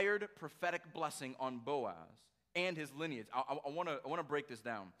inspired prophetic blessing on Boaz and his lineage. I want to break this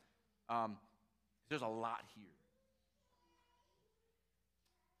down. There's a lot here.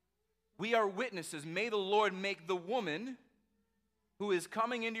 We are witnesses. May the Lord make the woman who is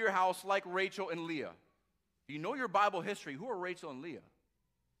coming into your house like Rachel and Leah. If you know your Bible history, who are Rachel and Leah?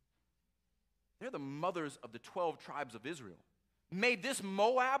 They're the mothers of the 12 tribes of Israel. May this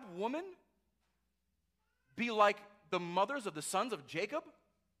Moab woman be like the mothers of the sons of Jacob?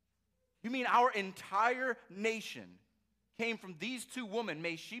 You mean our entire nation came from these two women?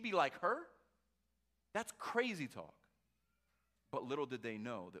 May she be like her? That's crazy talk. But little did they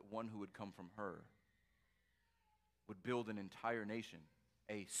know that one who would come from her would build an entire nation,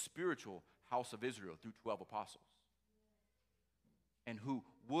 a spiritual house of Israel through 12 apostles, and who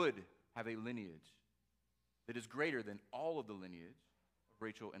would have a lineage that is greater than all of the lineage of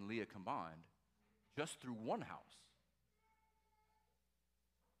Rachel and Leah combined, just through one house.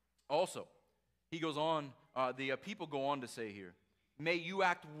 Also, he goes on, the people go on to say here, may you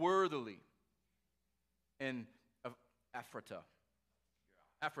act worthily in Ephratah,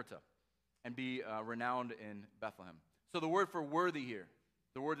 and be renowned in Bethlehem. So the word for worthy here,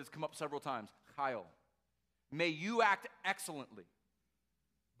 the word that's come up several times, chayil. May you act excellently.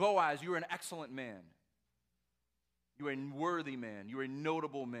 Boaz, you are an excellent man. You are a worthy man. You are a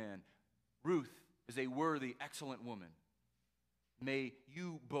notable man. Ruth is a worthy, excellent woman. May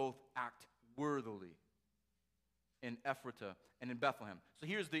you both act worthily in Ephratah and in Bethlehem. So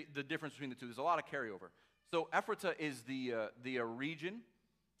here's the difference between the two. There's a lot of carryover. So Ephratah is the region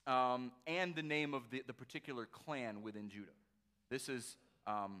and the name of the particular clan within Judah. This is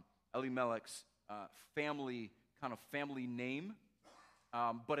Elimelech's family name,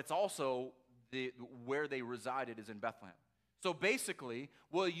 but it's also where they resided is in Bethlehem. So basically,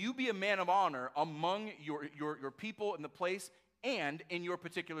 will you be a man of honor among your people in the place and in your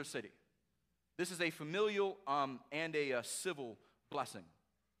particular city? This is a familial and a civil blessing.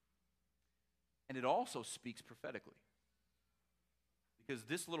 And it also speaks prophetically. Because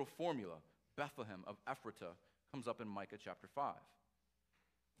this little formula, Bethlehem of Ephratah, comes up in Micah chapter 5.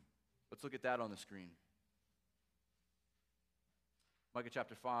 Let's look at that on the screen. Micah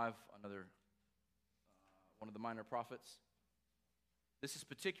chapter 5, another one of the minor prophets. This is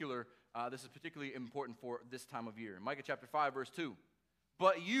particularly important for this time of year. Micah chapter 5, verse 2.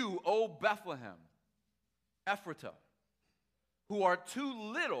 But you, O Bethlehem, Ephratah, who are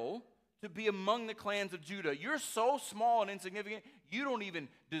too little to be among the clans of Judah. You're so small and insignificant, you don't even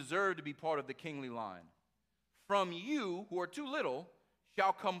deserve to be part of the kingly line. From you, who are too little,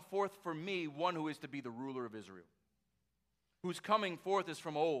 shall come forth for me one who is to be the ruler of Israel, whose coming forth is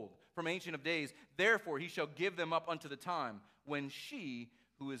from old, from ancient of days. Therefore he shall give them up unto the time when she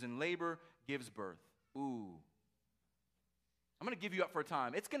who is in labor gives birth. Ooh. I'm going to give you up for a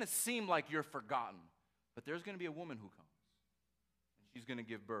time. It's going to seem like you're forgotten, but there's going to be a woman who comes, and she's going to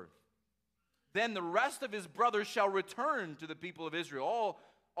give birth. Then the rest of his brothers shall return to the people of Israel,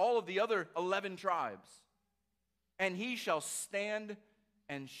 all of the other 11 tribes. And he shall stand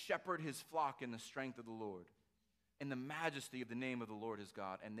and shepherd his flock in the strength of the Lord, in the majesty of the name of the Lord his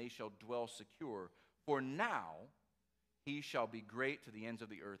God, and they shall dwell secure. For now he shall be great to the ends of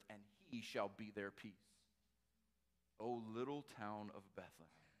the earth, and he shall be their peace. O little town of Bethlehem.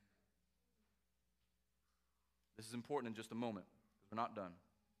 This is important in just a moment, because we're not done.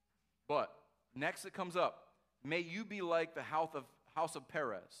 But next it comes up, may you be like the house of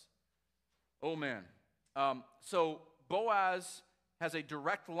Perez. Oh man. So Boaz has a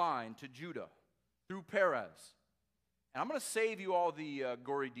direct line to Judah through Perez. And I'm going to save you all the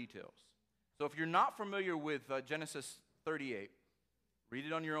gory details. So if you're not familiar with Genesis 38, read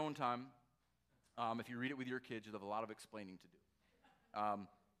it on your own time. If you read it with your kids, you'll have a lot of explaining to do.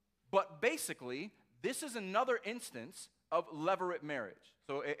 But basically, this is another instance of levirate marriage.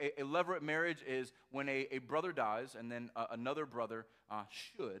 So a levirate marriage is when a brother dies, and then another brother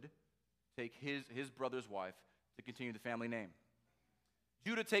should take his brother's wife to continue the family name.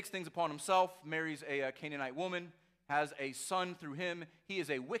 Judah takes things upon himself, marries a Canaanite woman, has a son through him. He is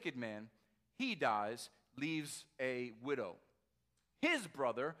a wicked man. He dies, leaves a widow. His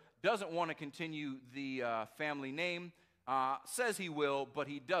brother doesn't want to continue the family name, says he will, but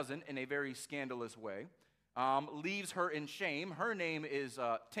he doesn't in a very scandalous way. Leaves her in shame. Her name is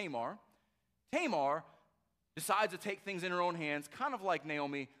Tamar. Tamar decides to take things in her own hands, kind of like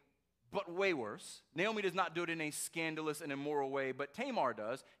Naomi, but way worse. Naomi does not do it in a scandalous and immoral way, but Tamar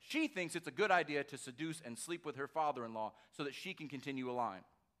does. She thinks it's a good idea to seduce and sleep with her father-in-law so that she can continue a line.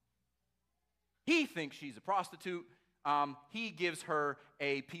 He thinks she's a prostitute. He gives her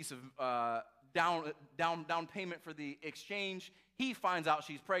a piece of down payment for the exchange. He finds out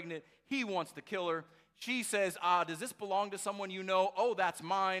she's pregnant. He wants to kill her. She says, does this belong to someone you know? Oh, that's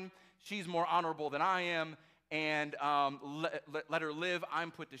mine. She's more honorable than I am. And let her live.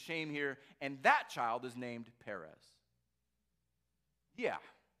 I'm put to shame here. And that child is named Perez. Yeah.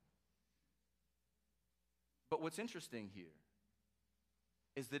 But what's interesting here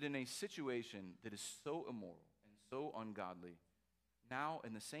is that in a situation that is so immoral and so ungodly, now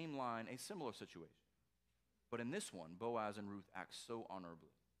in the same line, a similar situation. But in this one, Boaz and Ruth act so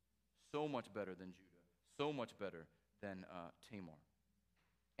honorably, so much better than Judah, so much better than Tamar.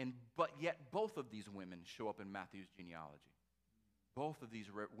 But yet both of these women show up in Matthew's genealogy. Both of these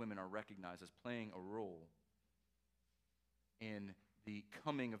women are recognized as playing a role in the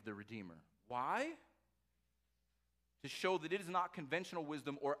coming of the Redeemer. Why? To show that it is not conventional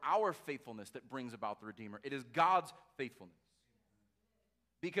wisdom or our faithfulness that brings about the Redeemer. It is God's faithfulness.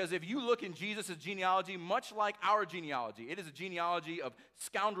 Because if you look in Jesus' genealogy, much like our genealogy, it is a genealogy of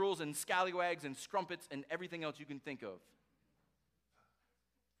scoundrels and scallywags and strumpets and everything else you can think of.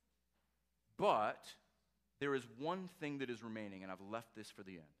 But there is one thing that is remaining, and I've left this for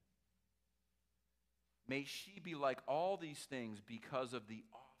the end. May she be like all these things because of the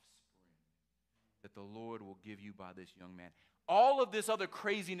offspring that the Lord will give you by this young man. All of this other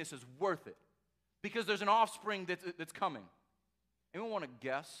craziness is worth it because there's an offspring that's coming. Anyone want to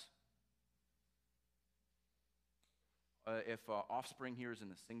guess if offspring here is in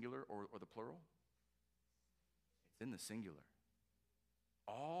the singular or the plural? It's in the singular.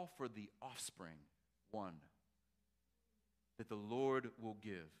 All for the offspring, one, that the Lord will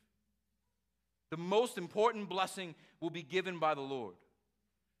give. The most important blessing will be given by the Lord.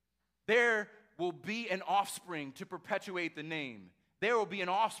 There will be an offspring to perpetuate the name. There will be an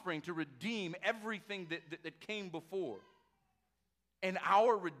offspring to redeem everything that came before. And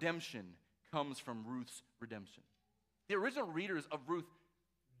our redemption comes from Ruth's redemption. The original readers of Ruth,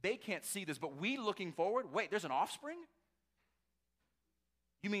 they can't see this, but we looking forward, wait, there's an offspring?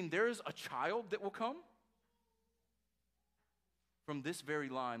 You mean there's a child that will come? From this very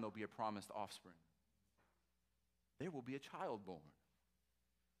line, there'll be a promised offspring. There will be a child born.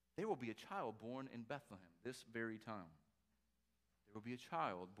 There will be a child born in Bethlehem this very time. There will be a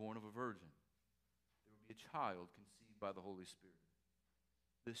child born of a virgin. There will be a child conceived by the Holy Spirit.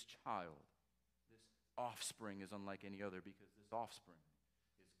 This child, this offspring is unlike any other because this offspring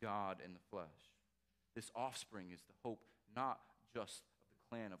is God in the flesh. This offspring is the hope not just of the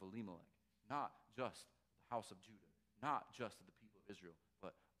clan of Elimelech, not just of the house of Judah, not just of the people of Israel,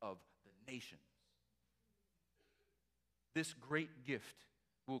 but of the nations. This great gift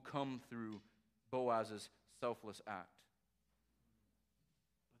will come through Boaz's selfless act.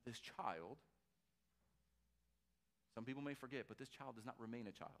 But this child, some people may forget, but this child does not remain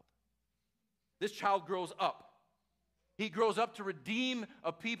a child. This child grows up. He grows up to redeem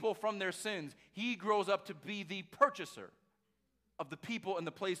a people from their sins. He grows up to be the purchaser of the people and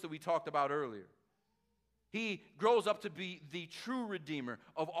the place that we talked about earlier. He grows up to be the true redeemer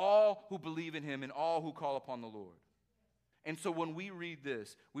of all who believe in him and all who call upon the Lord. And so when we read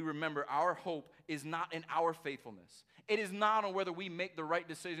this, we remember our hope is not in our faithfulness. It is not on whether we make the right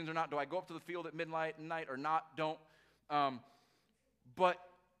decisions or not. Do I go up to the field at midnight or not? Don't. But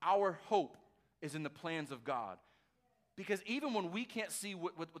our hope is in the plans of God. Because even when we can't see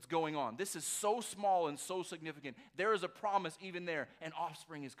what's going on, this is so small and so significant. There is a promise even there, and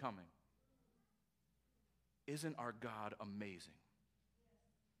offspring is coming. Isn't our God amazing?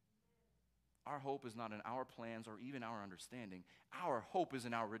 Our hope is not in our plans or even our understanding. Our hope is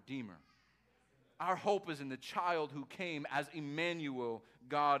in our Redeemer. Our hope is in the child who came as Emmanuel,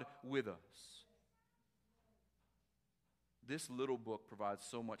 God with us. This little book provides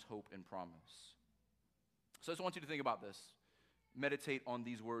so much hope and promise. So I just want you to think about this. Meditate on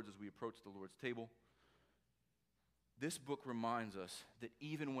these words as we approach the Lord's table. This book reminds us that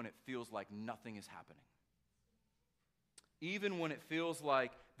even when it feels like nothing is happening, even when it feels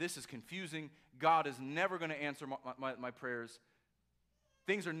like this is confusing, God is never going to answer my prayers,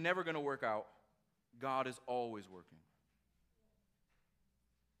 things are never going to work out, God is always working.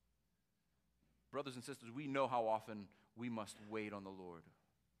 Brothers and sisters, we know how often we must wait on the Lord.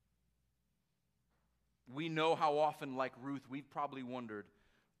 We know how often, like Ruth, we've probably wondered,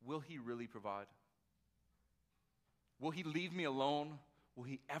 will he really provide? Will he leave me alone? Will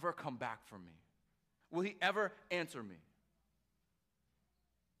he ever come back for me? Will he ever answer me?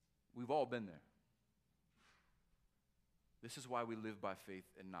 We've all been there. This is why we live by faith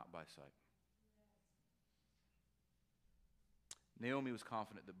and not by sight. Naomi was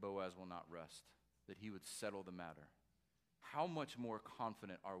confident that Boaz will not rest, that he would settle the matter. How much more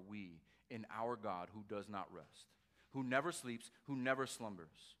confident are we in our God who does not rest, who never sleeps, who never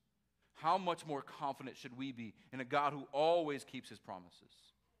slumbers? How much more confident should we be in a God who always keeps his promises?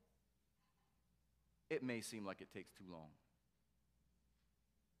 It may seem like it takes too long,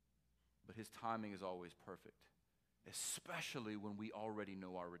 but his timing is always perfect, especially when we already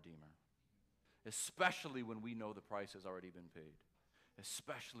know our Redeemer, especially when we know the price has already been paid,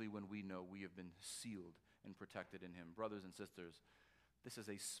 especially when we know we have been sealed and protected in him. Brothers and sisters, this is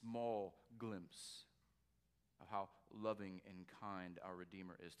a small glimpse of how loving and kind our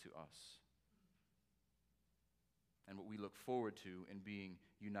Redeemer is to us, and what we look forward to in being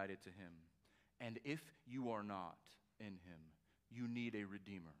united to him. And if you are not in him, you need a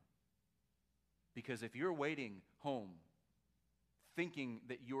Redeemer. Because if you're waiting home thinking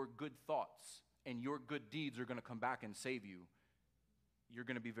that your good thoughts and your good deeds are going to come back and save you, you're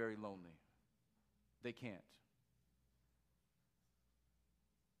going to be very lonely. They can't.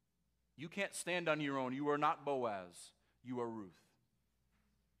 You can't stand on your own. You are not Boaz. You are Ruth.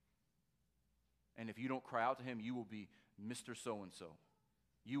 And if you don't cry out to him, you will be Mr. So-and-so.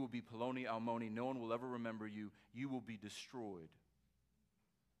 You will be Poloni Almoni. No one will ever remember you. You will be destroyed.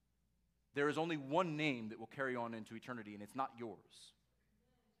 There is only one name that will carry on into eternity, and it's not yours.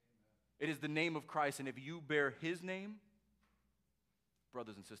 It is the name of Christ, and if you bear his name,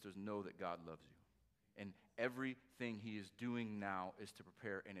 brothers and sisters, know that God loves you. And everything he is doing now is to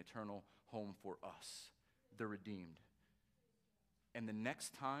prepare an eternal home for us, the redeemed. And the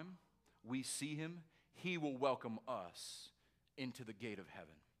next time we see him, he will welcome us into the gate of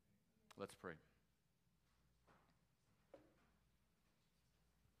heaven. Let's pray.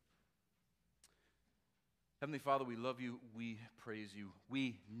 Heavenly Father, we love you, we praise you,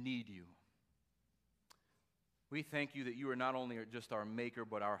 we need you. We thank you that you are not only just our maker,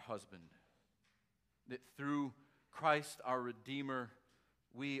 but our husband. That through Christ, our Redeemer,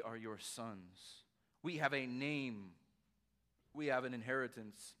 we are your sons. We have a name. We have an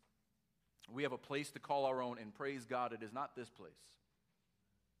inheritance. We have a place to call our own, and praise God, it is not this place.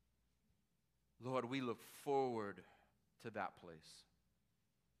 Lord, we look forward to that place.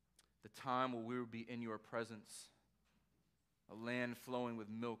 The time where we will be in your presence, a land flowing with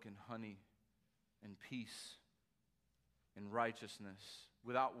milk and honey and peace and righteousness,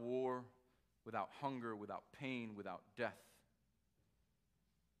 without war, without hunger, without pain, without death.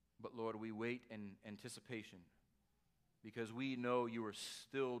 But Lord, we wait in anticipation because we know you are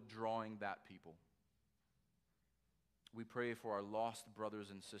still drawing that people. We pray for our lost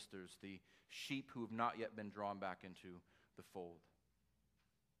brothers and sisters, the sheep who have not yet been drawn back into the fold.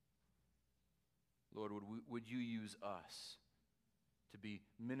 Lord, would you use us to be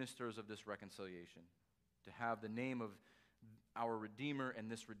ministers of this reconciliation, to have the name of our Redeemer and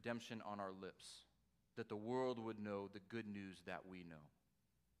this redemption on our lips, that the world would know the good news that we know.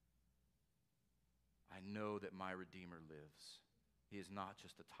 I know that my Redeemer lives. He is not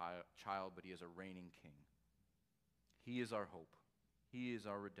just a child, but he is a reigning king. He is our hope. He is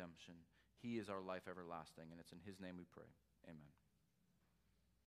our redemption. He is our life everlasting, and it's in his name we pray. Amen.